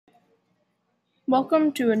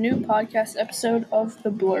Welcome to a new podcast episode of The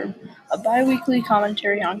Blurb, a bi-weekly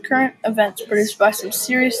commentary on current events produced by some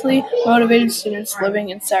seriously motivated students living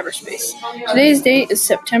in cyberspace. Today's date is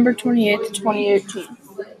September 28th, 2018.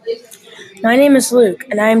 My name is Luke,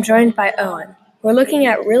 and I am joined by Owen. We're looking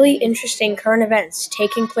at really interesting current events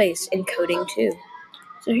taking place in Coding 2.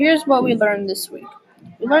 So here's what we learned this week.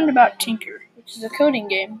 We learned about Tinker, which is a coding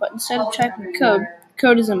game, but instead of typing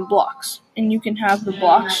code is in blocks, and you can have the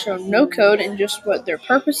blocks show no code and just what their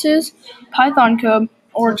purpose is, Python code,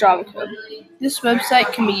 or Java code. This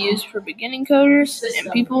website can be used for beginning coders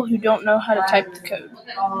and people who don't know how to type the code.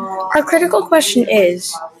 Our critical question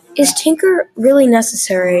is Tinker really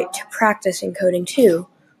necessary to practice in Coding 2,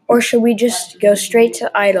 or should we just go straight to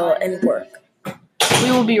idle and work? We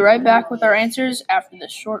will be right back with our answers after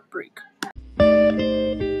this short break.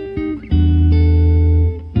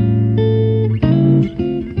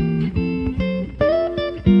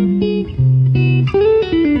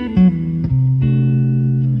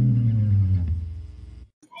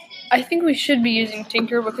 I think we should be using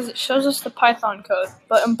Tinker because it shows us the Python code,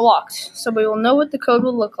 but in blocks, so we will know what the code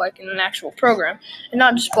will look like in an actual program, and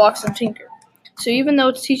not just blocks in Tinker. So even though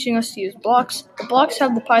it's teaching us to use blocks, the blocks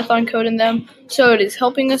have the Python code in them, so it is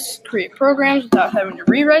helping us create programs without having to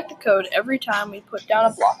rewrite the code every time we put down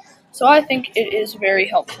a block. So I think it is very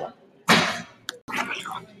helpful.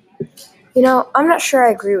 I'm not sure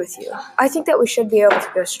I agree with you. I think that we should be able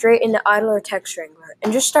to go straight into idle or text wrangler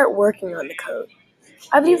and just start working on the code.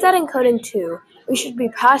 I believe that in Coding 2, we should be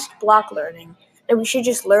past block learning, and we should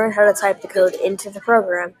just learn how to type the code into the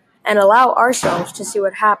program and allow ourselves to see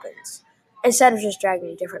what happens, instead of just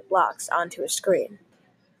dragging different blocks onto a screen.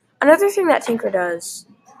 Another thing that Tinker does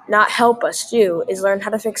not help us do is learn how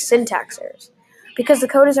to fix syntax errors. Because the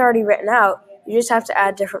code is already written out, you just have to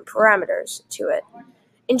add different parameters to it.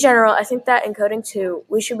 In general, I think that in Coding 2,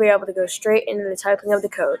 we should be able to go straight into the typing of the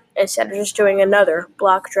code instead of just doing another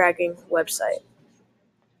block-dragging website.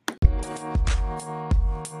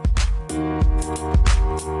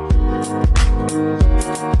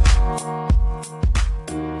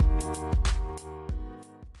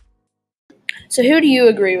 So who do you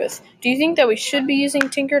agree with? Do you think that we should be using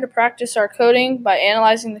Tinker to practice our coding by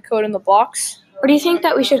analyzing the code in the blocks? Or do you think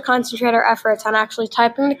that we should concentrate our efforts on actually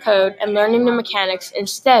typing the code and learning the mechanics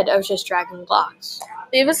instead of just dragging blocks?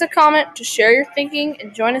 Leave us a comment to share your thinking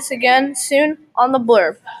and join us again soon on The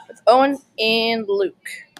Blurb with Owen and Luke.